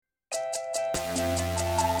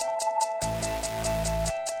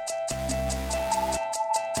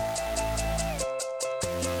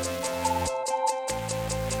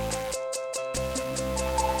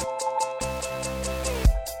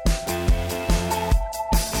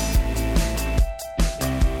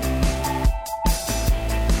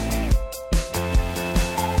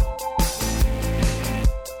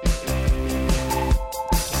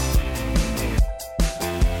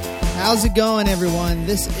How's it going, everyone?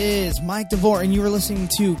 This is Mike Devore, and you are listening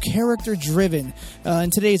to Character Driven.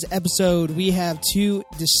 In today's episode, we have two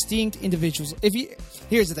distinct individuals.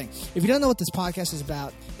 Here's the thing. If you don't know what this podcast is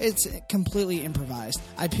about, it's completely improvised.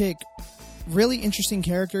 I pick really interesting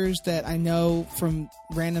characters that I know from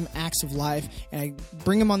random acts of life, and I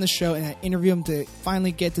bring them on the show, and I interview them to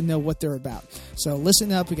finally get to know what they're about. So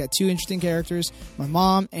listen up. We got two interesting characters, my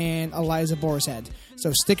mom and Eliza Boarshead.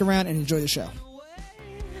 So stick around and enjoy the show.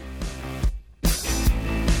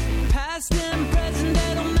 Past and present,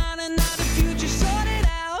 they don't matter, now the future sorted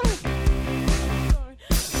out.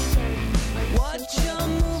 Watch your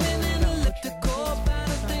moving in elliptical, about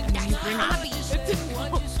to think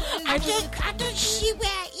I don't see where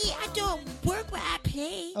I eat. I don't work where I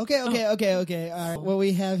play. Okay. All right. What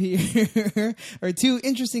we have here are two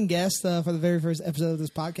interesting guests for the very first episode of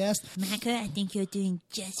this podcast. Michael, I think you're doing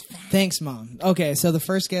just fine. Thanks, Mom. Okay, so the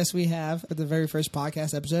first guest we have at the very first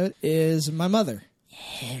podcast episode is my mother.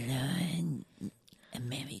 Hello,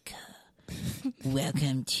 America.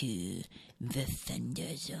 Welcome to the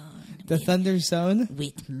Thunder Zone. The Thunder Zone?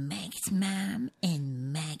 With Mike's mom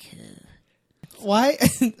and Michael. Why,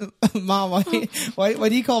 Mom, why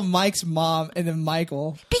do you call Mike's mom and then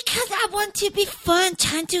Michael? Because I want to be fun,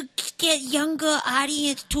 trying to get younger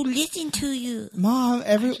audience to listen to you. Mom,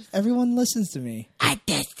 everyone listens to me. I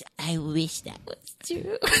wish that was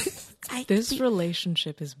true. This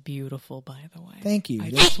relationship is beautiful, by the way. Thank you. I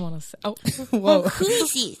just want to say... Oh. Whoa. Who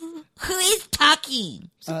is this? Who is talking?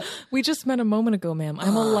 We just met a moment ago, ma'am.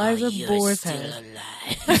 I'm Eliza Boarshead.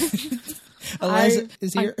 Eliza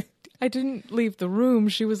is here. I didn't leave the room.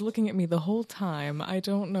 She was looking at me the whole time. I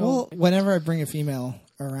don't know. Well, whenever I bring a female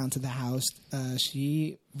around to the house,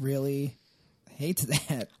 she really hates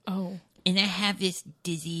that. Oh. And I have this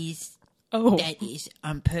disease Oh. that is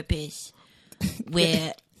on purpose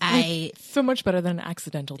where So much better than an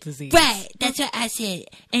accidental disease. Right, that's what I said.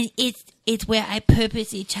 And it's where I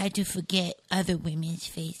purposely try to forget other women's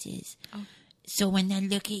faces. Oh. So when I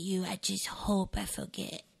look at you, I just hope I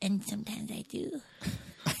forget. And sometimes I do.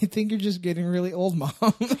 I think you're just getting really old, Mom.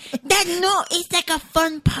 It's like a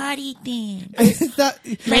fun party thing. It's not,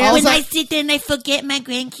 Like when I sit there and I forget my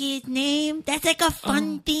grandkid's name, that's like a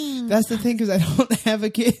fun thing. That's the thing, because I don't have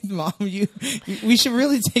a kid, Mom. We should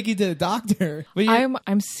really take you to the doctor. But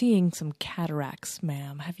I'm seeing some cataracts,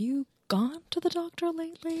 ma'am. Have you gone to the doctor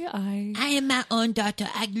lately? I am my own doctor.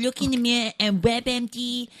 I look in the mirror and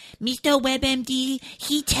WebMD, Mr. WebMD,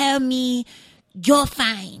 he tell me, you're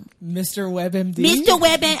fine. Mr. WebMD? Mr.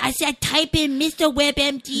 WebMD. I said type in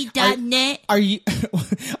MrWebMD.net.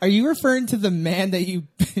 Are you referring to the man that you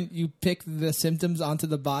picked the symptoms onto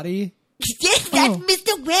the body? Yes, that's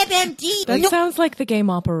Mr. WebMD. That sounds like the game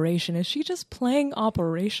Operation. Is she just playing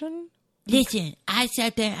Operation? Listen, I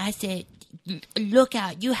sat there and I said, look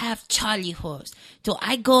out, you have Charlie horse. So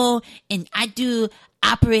I go and I do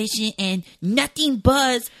Operation and nothing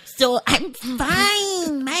buzz, so I'm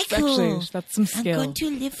fine, Michael. That's some skill. I'm going to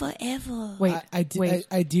live forever. Wait,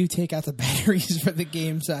 I do take out the batteries for the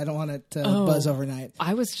game, so I don't want it to buzz overnight.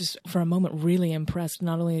 I was just, for a moment, really impressed.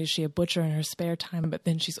 Not only is she a butcher in her spare time, but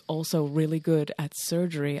then she's also really good at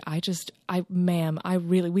surgery. Ma'am,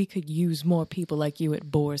 we could use more people like you at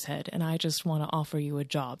Boarshead, and I just want to offer you a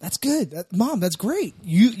job. That's good. Mom, that's great.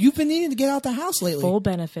 You've been needing to get out the house lately. Full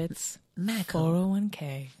benefits. Michael,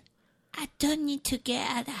 401k. I don't need to get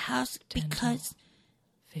out of the house because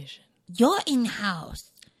vision. You're in the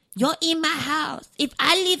house. You're in my house. If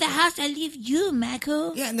I leave the house, I leave you,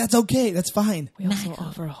 Michael. Yeah, and that's okay. That's fine. We also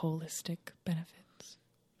offer holistic benefits.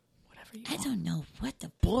 Whatever you want. I don't know what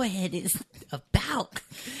the Boarshead is about.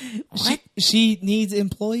 What? She needs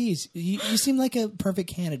employees. You seem like a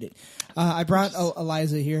perfect candidate. I brought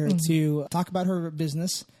Eliza here to talk about her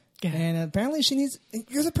business. Yeah. And apparently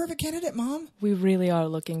you're the perfect candidate, Mom. We really are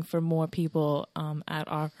looking for more people at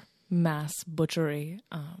our mass butchery.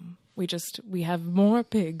 We have more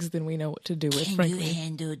pigs than we know what to do with, frankly. Can you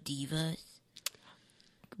handle divas?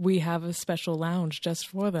 We have a special lounge just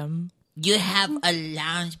for them. You have a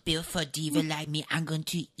lounge built for diva like me. I'm going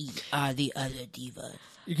to eat all the other divas.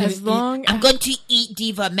 I'm going to eat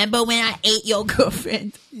diva. Remember when I ate your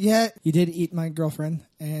girlfriend? Yeah, you did eat my girlfriend,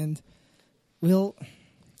 and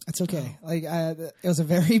it's okay. It was a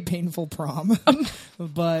very painful prom,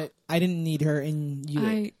 but I didn't need her, and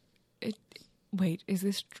you. Wait, is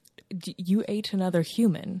this? You ate another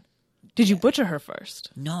human? Did you butcher her first?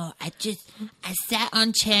 No, I sat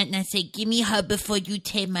on chair and I said, "Give me her before you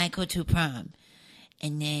take Michael to prom,"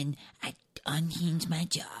 and then I unhinged my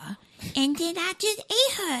jaw and then I just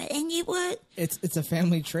ate her, and it was. It's a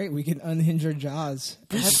family trait. We can unhinge our jaws.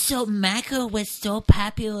 So Michael was so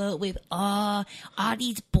popular with all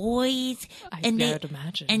these boys, I dared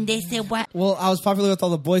imagine. And they said, "What?" Well, I was popular with all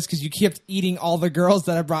the boys because you kept eating all the girls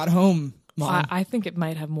that I brought home, Mom. I think it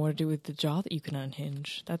might have more to do with the jaw that you can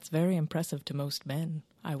unhinge. That's very impressive to most men,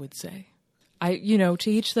 I would say. To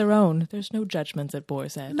each their own. There's no judgments at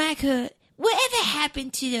Boarshead. Michael, whatever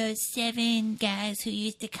happened to those 7 guys who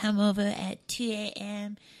used to come over at 2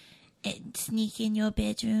 a.m. and sneak in your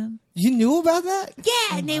bedroom? You knew about that?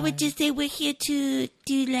 Yeah, and they were here to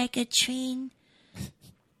do like a train.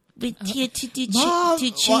 Here to do Mom,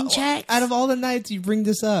 train tracks. out of all the nights you bring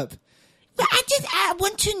this up. But I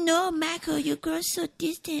want to know, Michael, you grow so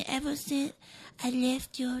distant ever since I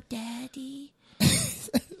left your daddy.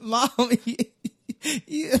 Mom,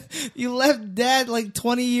 you left Dad like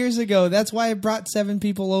 20 years ago. That's why I brought 7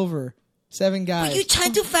 people over. 7 guys. Were you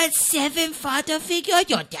trying to find 7 father figures?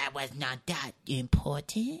 Your dad was not that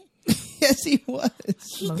important. Yes, he was.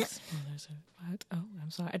 Most fathers are what? Oh, I'm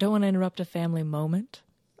sorry. I don't want to interrupt a family moment.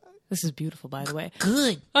 This is beautiful, by the way.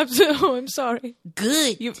 Good. I'm sorry.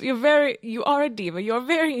 Good. You are a diva. You're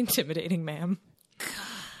very intimidating, ma'am.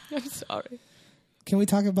 I'm sorry. Can we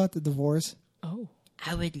talk about the divorce? Oh.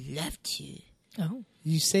 I would love to. Oh.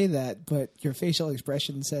 You say that, but your facial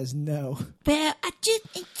expression says no. Well,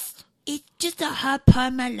 it's just a hard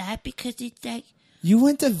part of my life because it's like... You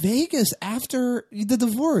went to Vegas after the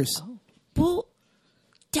divorce. Oh. Well,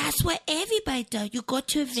 that's what everybody does. You go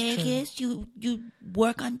to Vegas, you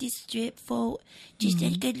work on this strip for just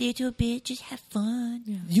like a little bit, just have fun.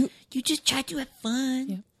 Yeah. You just try to have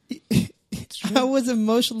fun. Yeah. I was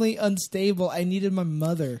emotionally unstable. I needed my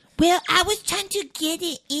mother. Well, I was trying to get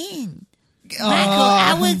it in. Michael,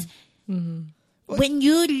 I was... When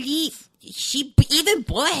you leave, even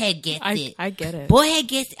Boarshead gets it. I get it. Boarshead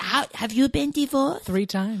gets out. Have you been divorced? 3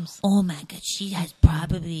 times. Oh my God, she has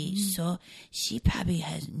probably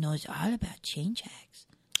knows all about chain tracks.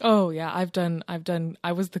 Oh yeah,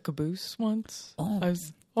 I was the caboose once. Oh. I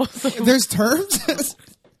was also There's terms?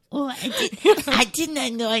 Oh, I did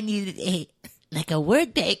not know I needed a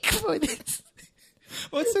word bank for this.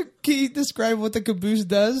 Can you describe what the caboose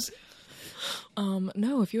does?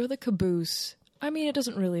 No, if you're the caboose, I mean, it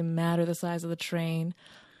doesn't really matter the size of the train,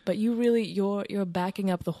 but you're backing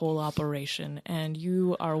up the whole operation, and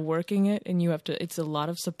you are working it, and it's a lot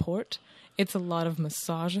of support. It's a lot of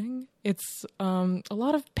massaging. It's a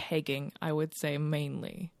lot of pegging, I would say,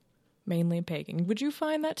 mainly pegging. Would you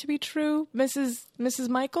find that to be true, Mrs.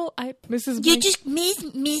 Michael? You just miss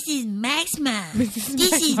Mrs. Max Mom. This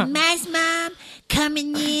is Max Mom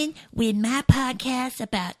coming in with my podcast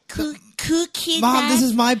about cool kids. Mom, this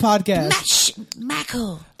is my podcast.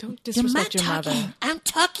 Michael. Don't disrespect your mother. I'm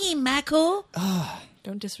talking, Michael.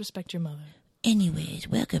 Don't disrespect your mother. Anyways,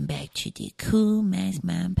 welcome back to the Cool Max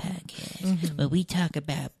Mom podcast, where we talk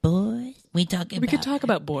about boys. We could talk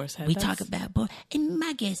about Boarshead. We talk about boys. And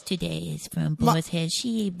my guest today is from Boarshead.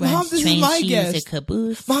 She runs Mom, this trains. is my She's guest. a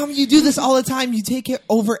caboose. Mom, you do this all the time. You take it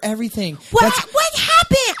over everything. What happened?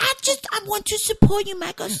 I want to support you,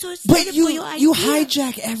 Michael. So excited But for your idea. you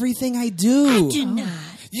hijack everything I do. I do not.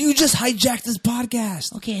 You just hijacked this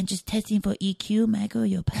podcast. Okay, I'm just testing for EQ. Michael,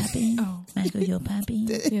 you're popping. Michael, you're popping.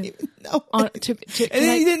 No. And And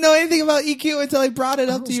then you didn't know anything about EQ until I brought it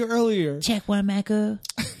up to you earlier. Check 1, Michael.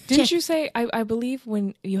 Didn't you say, I believe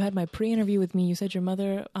when you had my pre-interview with me, you said your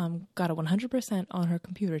mother got a 100% on her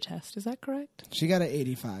computer test. Is that correct? She got an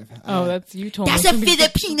 85. You told That's me. a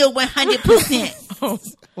Filipino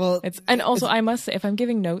 100%. Well, And also, I must say, if I'm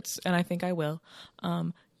giving notes, and I think I will,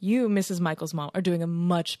 you, Mrs. Michael's mom, are doing a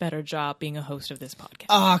much better job being a host of this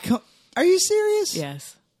podcast. Are you serious?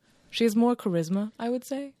 Yes. She has more charisma, I would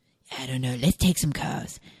say. I don't know. Let's take some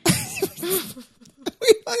calls. We don't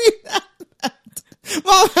even have that.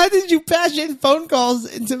 Mom, how did you patch in phone calls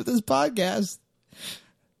into this podcast?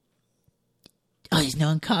 Oh, there's no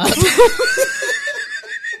one called.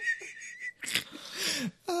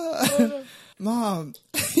 Mom,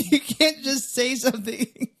 you can't just say something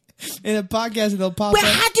in a podcast and they'll pop Well,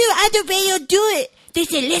 up. how do other radio do it? They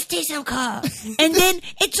say, let's take some calls. And then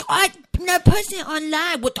it's the person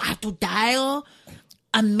online would have to dial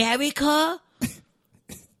America.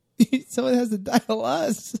 Someone has to dial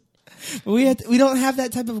us. But we don't have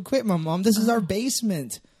that type of equipment, Mom. This is our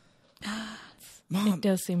basement. Mom, It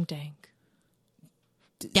does seem dank.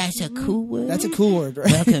 That's a cool word. that's a cool word,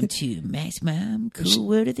 right? Welcome to Max Mom, cool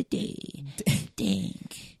word of the day.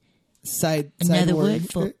 Dank. Side Another word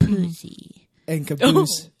word for pussy. and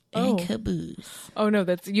caboose. And Oh. caboose. Oh, no,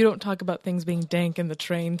 you don't talk about things being dank in the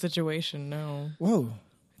train situation, no. Whoa.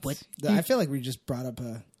 What? I feel like we just brought up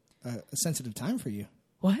a sensitive time for you.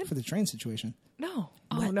 What? For the train situation. No.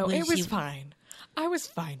 Oh, What no, it was was you- fine. I was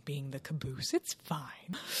fine being the caboose. It's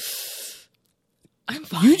fine. I'm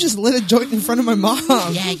fine. You just lit a joint in front of my mom.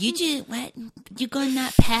 Yeah, you just what? You gonna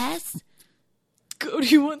not pass? Go, do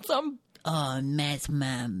you want some? Oh, Matt's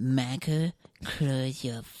my macker. Close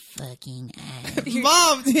your fucking eyes.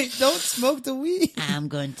 Mom, don't smoke the weed. I'm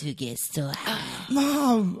going to get so high.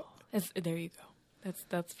 Mom. There you go.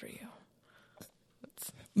 That's for you.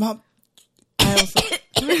 Mom. I also...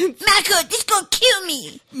 Macker, this gonna kill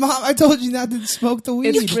me. Mom, I told you not to smoke the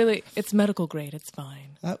weed. It's medical grade. It's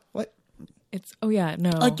fine. What? Oh yeah,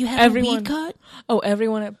 no. Oh, do you have a weed card? Oh,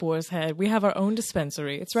 everyone at Boarshead. We have our own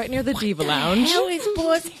dispensary. It's right near the Diva Lounge. How is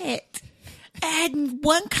Boarshead? I had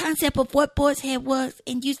one concept of what Boarshead was,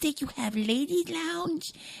 and you think you have ladies'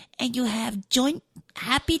 lounge, and you have joint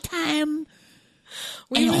happy time,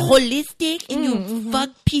 and holistic, and you fuck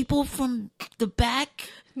people from the back.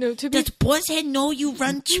 No, Does Boarshead know you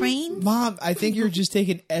run trains? Mom, I think you're just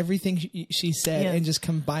taking everything she said and just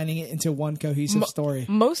combining it into one cohesive story.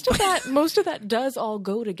 Most of that does all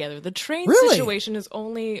go together. The train situation is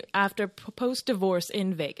only after post-divorce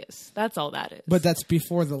in Vegas. That's all that is. But that's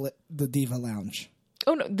before the Diva Lounge.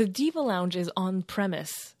 Oh no, the Diva Lounge is on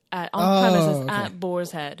premises at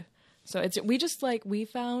Boar's Head. So we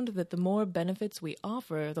found that the more benefits we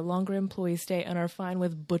offer, the longer employees stay and are fine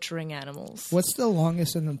with butchering animals. What's the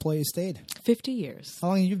longest an employee stayed? 50 years. How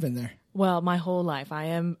long have you been there? Well, my whole life. I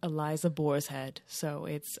am Eliza Boarshead, so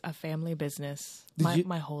it's a family business.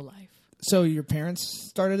 My whole life. So your parents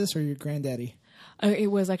started this, or your granddaddy?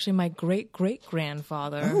 It was actually my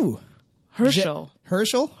great-great-grandfather. Ooh. Herschel.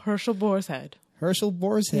 Herschel? Herschel Boarshead. Herschel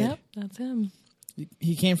Boarshead. Yep, that's him.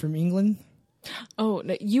 He came from England? Oh,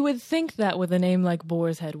 no, you would think that with a name like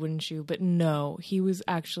Boarshead, wouldn't you? But no, he was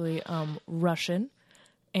actually Russian.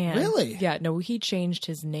 And really? Yeah, no, he changed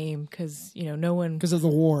his name because, no one... Because of the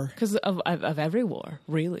war. Because of every war,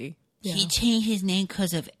 really. Yeah. He changed his name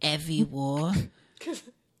because of every war.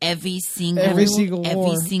 Every single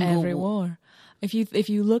war. If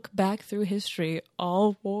you look back through history,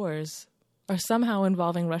 all wars are somehow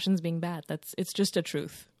involving Russians being bad. It's just a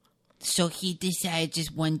truth. So he decided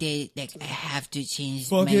just one day, like, I have to change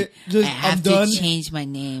change my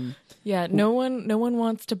name. Yeah, no one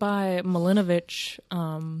wants to buy Malinovich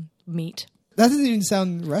meat. That doesn't even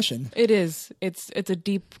sound Russian. It is. It's a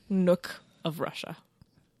deep nook of Russia.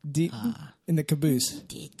 Deep in the caboose.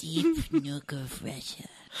 The deep nook of Russia.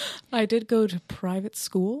 I did go to private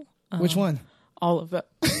school. Which one? All of them.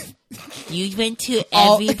 You went to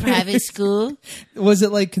every private school? Was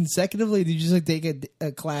it like consecutively? Did you just like take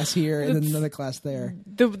a class here and then another class there?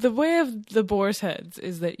 The way of the Boarsheads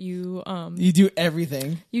is that you do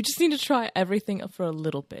everything. You just need to try everything for a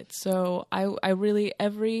little bit. So I really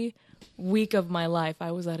every week of my life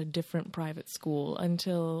I was at a different private school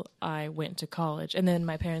until I went to college, and then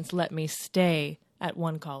my parents let me stay at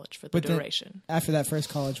one college for the duration. After that first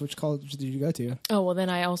college, which college did you go to? Oh, well,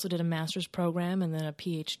 then I also did a master's program and then a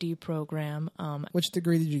PhD program. Which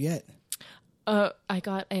degree did you get? I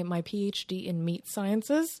got my PhD in meat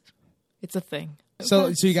sciences. It's a thing.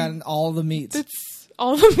 So you got in all the meats. It's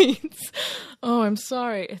all the meats. Oh, I'm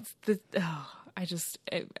sorry. It's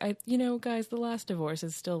guys, the last divorce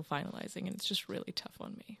is still finalizing, and it's just really tough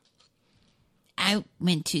on me. I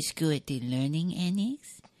went to school at the Learning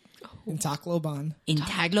Annex. In Tacloban. In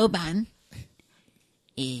Tacloban.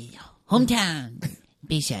 Hometown.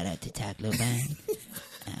 Big shout out to Tacloban.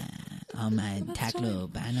 On my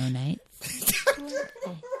Taclobano nights.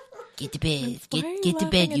 Get to bed. Get to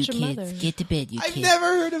bed, you kids. Mother? Get to bed, you kids. I've never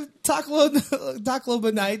heard of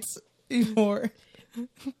Taclobanites before.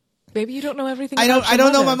 Maybe you don't know everything. I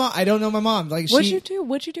don't know my mom. I don't know my mom. Like, what'd you do?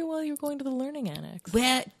 What'd you do while you were going to the Learning Annex?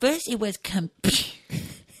 Well, first it was computers.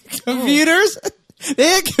 They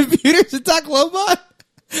had computers at Tacloban.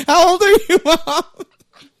 How old are you, Mom?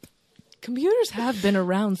 Computers have been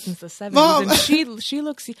around since the 70s. Mom. And she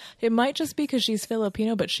looks. It might just be because she's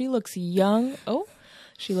Filipino, but she looks young. Oh,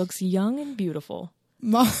 she looks young and beautiful.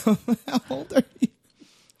 Mom, how old are you?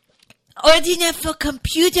 Ordinary for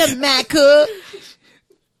computer, Maco.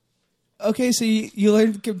 Okay, so you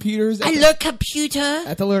learned computers. I learned computer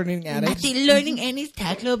at the Learning Annex. At the Learning Annex,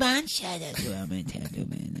 Tacloban. Shout out to our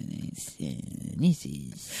Tacloban. This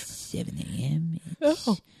is 7 a.m.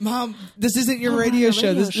 Oh. Mom, this isn't your radio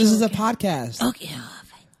show. This is a podcast. Okay,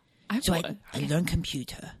 so I learned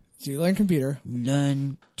computer. So you learn computer.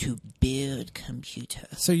 Learn to build computer.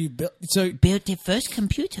 So you built. Built the first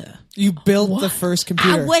computer. You built the first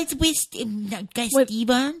computer. I was with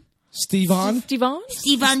Steven. Stevan?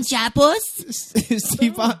 Stevan Japos.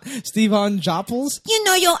 Stevan Jopples? You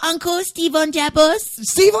know your uncle, Stevan Japos?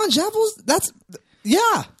 Stevan Jopples?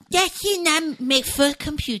 Yeah. Yeah, he and I make first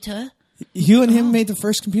computer You and him made the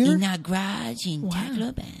first computer? in our garage in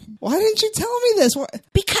Tacloban. Why didn't you tell me this?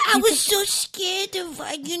 Because I was so scared of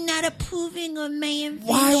you not approving of my invention.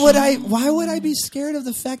 Why would I be scared of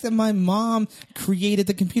the fact that my mom created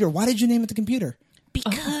the computer? Why did you name it the computer?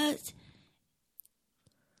 Because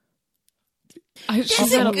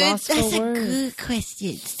She's at a loss for that's a words. good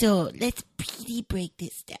question. So let's really break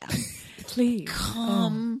this down. Please.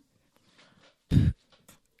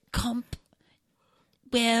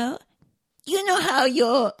 Well, you know how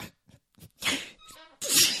your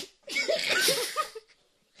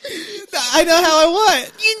I know how I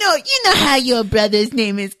what? you know how your brother's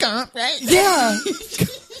name is Comp, right? Yeah.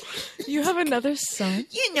 You have another son?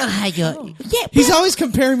 You know how your He's always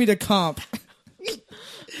comparing me to Comp.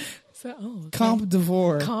 So, okay. Comp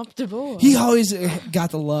Devore. Comp Devore. He always got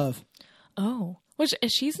the love. Oh. Which,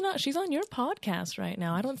 she's on your podcast right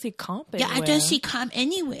now. I don't see Comp Yeah, anywhere. I don't see Comp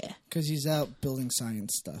anywhere. Because he's out building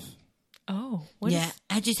science stuff. Oh.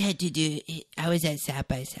 I just had to do it. I was at South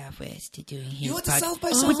by Southwest to doing his You went to podcast. South by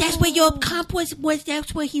But Southwest? that's where your Comp was.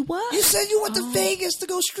 That's where he was. You said you went to Vegas to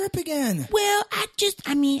go strip again. Well, I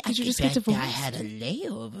Did you just get divorced? I had a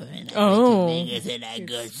layover and I Oh. went to Vegas and I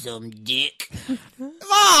got some dick.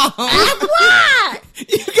 Mom! What?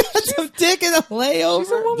 You got some dick in a layover?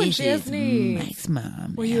 She's a woman. This She has is needs. Mike's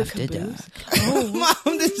mom. Were you a after caboose? dark.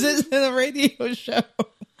 Mom, this isn't a radio show.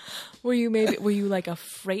 Were you like a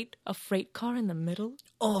freight car in the middle?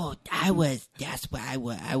 Oh, I was. That's why I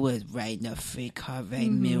was. I was right in the freight car, right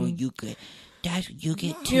middle. You could. You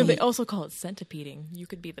get to. You know, they also call it centipeding. You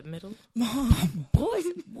could be the middle. Mom. Boys,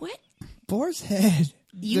 what? Boarshead.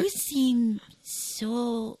 You seem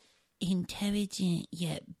so intelligent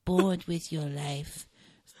yet bored with your life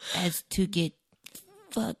as to get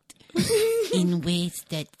fucked in ways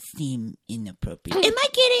that seem inappropriate. Am I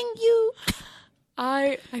getting you?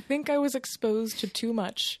 I think I was exposed to too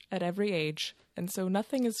much at every age, and so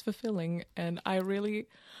nothing is fulfilling. And I really,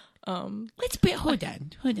 Let's break. Hold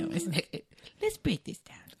on a second. Let's break this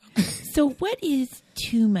down. So, what is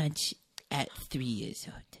too much at 3 years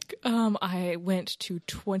old? I went to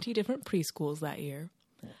 20 different preschools that year.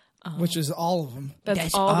 Which is all of them.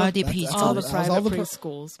 That's all the preschools. all the That's private all the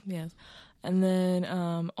preschools. Yes. And then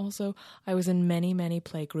also I was in many, many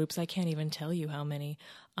play groups. I can't even tell you how many.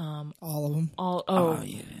 All of them.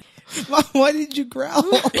 Yeah. Mom, why did you growl?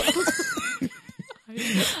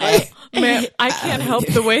 Ma'am, I can't help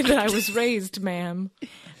the way that I was raised, ma'am.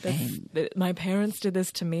 My parents did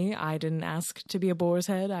this to me. I didn't ask to be a boar's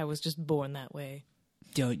head. I was just born that way.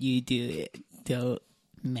 Don't you do it. Don't,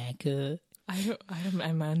 Mecca.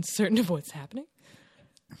 I'm uncertain of what's happening.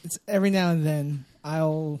 It's every now and then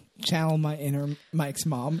I'll channel my inner Mike's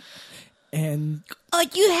mom. And Oh,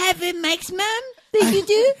 you have a Mike's mom that you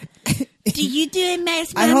do? Do you do a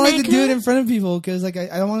Mike's mom? I don't like to Mecca? do it in front of people because I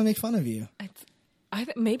don't want to make fun of you.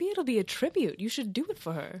 Maybe it'll be a tribute. You should do it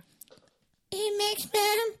for her. Hey, Mike's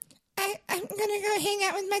mom, I'm going to go hang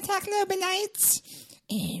out with my Taclobanites.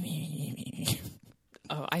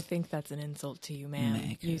 Oh, I think that's an insult to you, ma'am.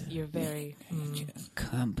 Mecca. You're very...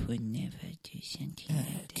 Comp would never do something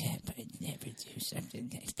like that. Camp would never do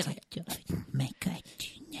something like that. Mecca, do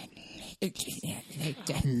not like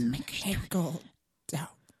that. Mecca. Go down.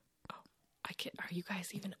 I can't... Are you guys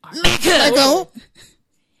even... Mecca! Go.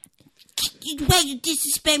 Why you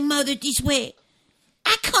disrespect mother this way?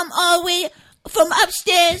 I come all the way from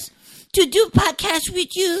upstairs to do podcast with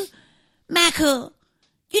you. Michael,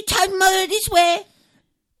 you talk mother this way?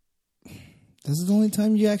 This is the only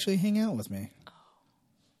time you actually hang out with me.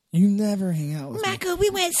 You never hang out with me. Michael, we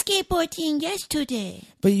went skateboarding yesterday.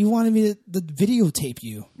 But you wanted me to videotape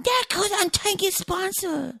you. That's because I'm trying to get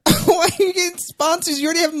sponsor. Why are you getting sponsors? You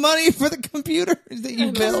already have money for the computers that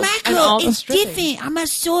you built. And Michael, all the it's stripping. different. I'm a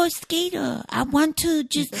sore skater. I want to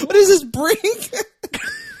just... What is this, Brink?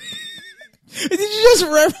 Did you just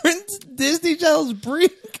reference Disney Channel's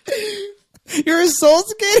Brink? You're a soul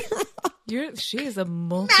skater? She is a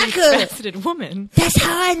multifaceted woman. That's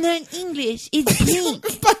how I learned English. It's Brink.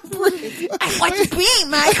 I want to Brink,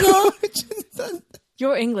 Michael.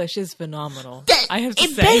 Your English is phenomenal. I have to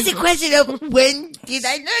It say. begs the question of when did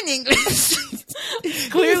I learn English?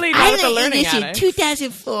 Clearly I not with a learned learning English in addict.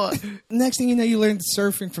 2004. Next thing you know, you learned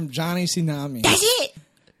surfing from Johnny Tsunami. That's it.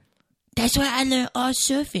 That's why I learned all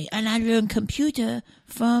surfing, and I learned computer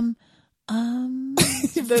from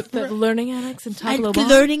The learning annex and Tableau. The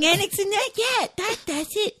learning annex and that, yeah,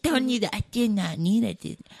 that's it. Don't need it. I did not need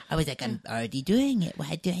it. I was like, I'm already doing it.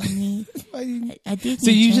 Why do I need? I did.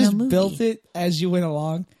 So you just built it as you went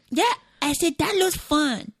along? Yeah, I said that looks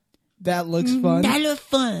fun. That looks fun. That looks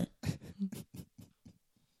fun.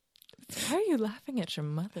 Why are you laughing at your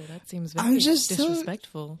mother? That seems very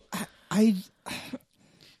disrespectful. I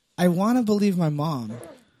want to believe my mom,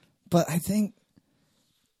 but I think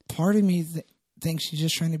part of me thinks she's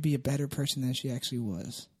just trying to be a better person than she actually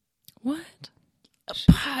was. What? A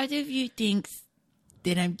part of you thinks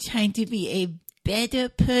that I'm trying to be a better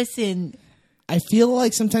person. I feel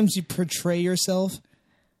like sometimes you portray yourself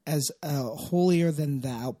as a holier than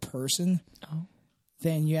thou person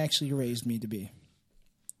than you actually raised me to be.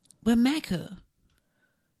 Well, Michael,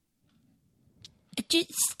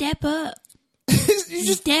 just step up.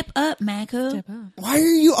 Step up, Michael. Step up. Why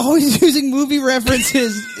are you always using movie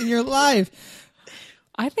references in your life?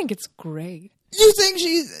 I think it's great. You think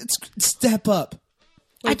step up?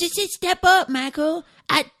 I just said step up, Michael.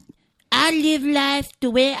 I live life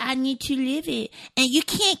the way I need to live it. And you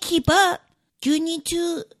can't keep up. You need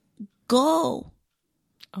to go.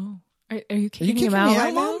 Oh. Are you kicking him out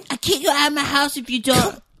right now? I kick you out of my house if you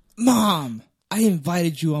don't. Mom, I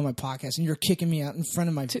invited you on my podcast and you're kicking me out in front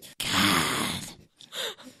of my... God.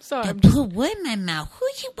 Sorry. Put word in my mouth.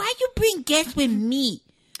 Why you bring guests with me?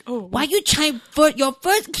 Oh. Why you trying for your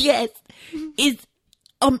first guest is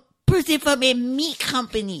a person from a meat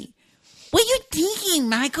company? What are you thinking,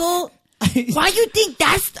 Michael? Why you think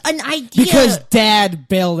that's an idea? Because Dad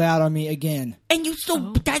bailed out on me again. And you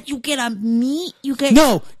that you get a meat? You get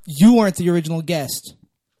No, you weren't the original guest.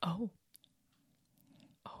 Oh,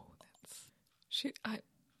 that's...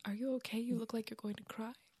 Are you okay? You look like you're going to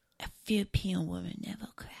cry. A Filipino woman never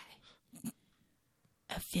cries.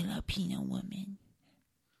 A Filipino woman.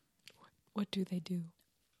 What do they do?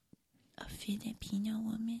 A Filipino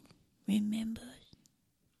woman remembers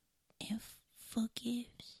and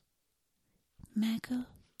forgives. Michael?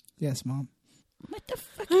 Yes, Mom. What the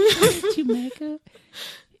fuck is wrong with you, Michael?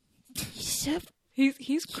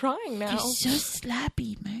 He's crying now. You're so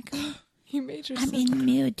sloppy, Michael. He made your I'm in the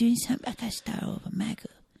middle of doing something. I gotta start over,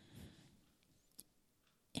 Michael.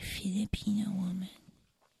 A Filipino woman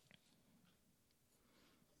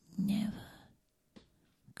never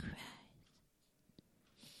cries.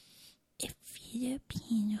 A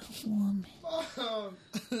Filipino woman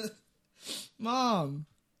Mom.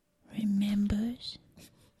 remembers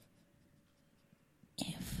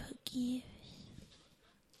and forgives.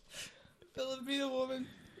 Filipino woman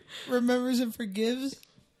remembers and forgives.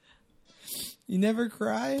 You never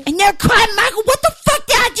cry? I never cried, Michael. What the fuck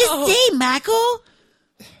did I just say, Michael?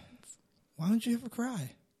 Why don't you ever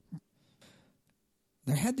cry?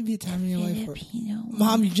 There had to be a time in your life where... Filipino woman.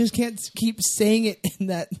 Mom, you just can't keep saying it in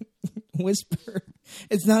that whisper.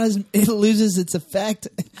 It's not as... It loses its effect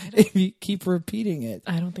if you keep repeating it.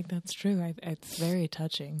 I don't think that's true. It's very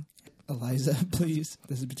touching. Eliza, please.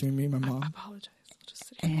 This is between me and my mom. I apologize. I'll just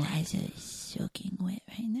sit here. Eliza is soaking wet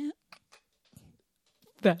right now.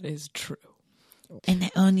 That is true. And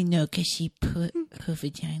I only know because she put her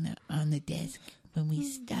vagina on the desk when we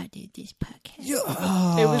started this podcast.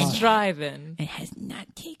 It was dry then. And has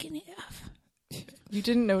not taken it off. You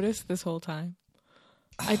didn't notice this whole time?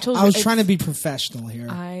 I was trying to be professional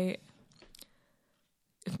here.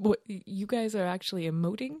 You guys are actually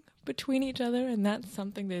emoting between each other, and that's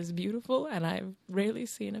something that is beautiful, and I've rarely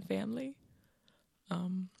seen a family.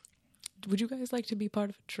 Would you guys like to be part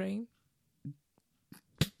of a train?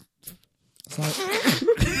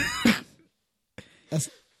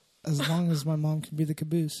 As long as my mom can be the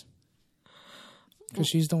caboose. Because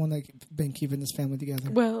she's the one that's been keeping this family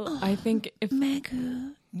together. Well, I think if...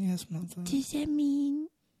 Michael. Yes, Mom. Does that mean...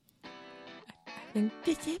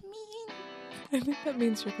 Does that mean... I think that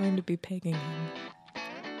means you're going to be pegging him.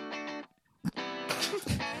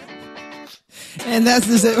 And that's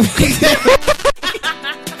this.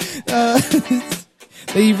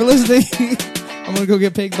 Thank you for listening. I'm going to go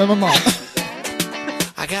get pegged by my mom.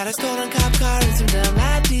 I got a stolen cop car and some dumb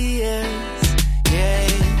ideas. Yeah.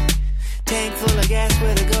 Tank full of gas,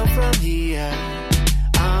 where to go from here?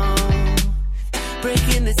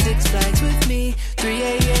 Break into Six Flags with me. 3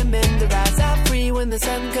 a.m. and the rides are free. When the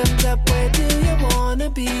sun comes up, where do you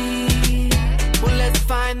wanna be? Well, let's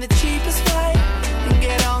find the cheapest flight and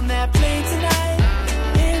get on that plane tonight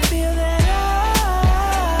and feel that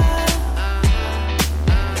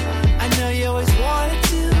I know you always wanted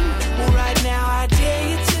to. Well, right now I dare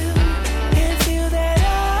you to and feel that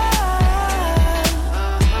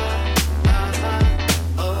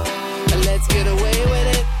let's get away with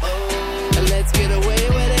it. Let's get away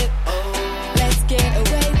with it. Let's get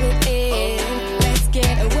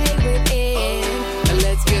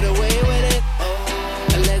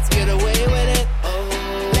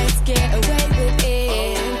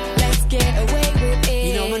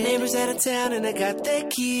town and I got their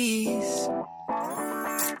keys.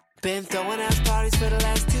 Been throwing house parties for the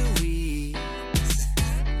last 2 weeks.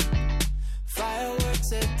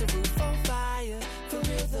 Fireworks at the roof on fire.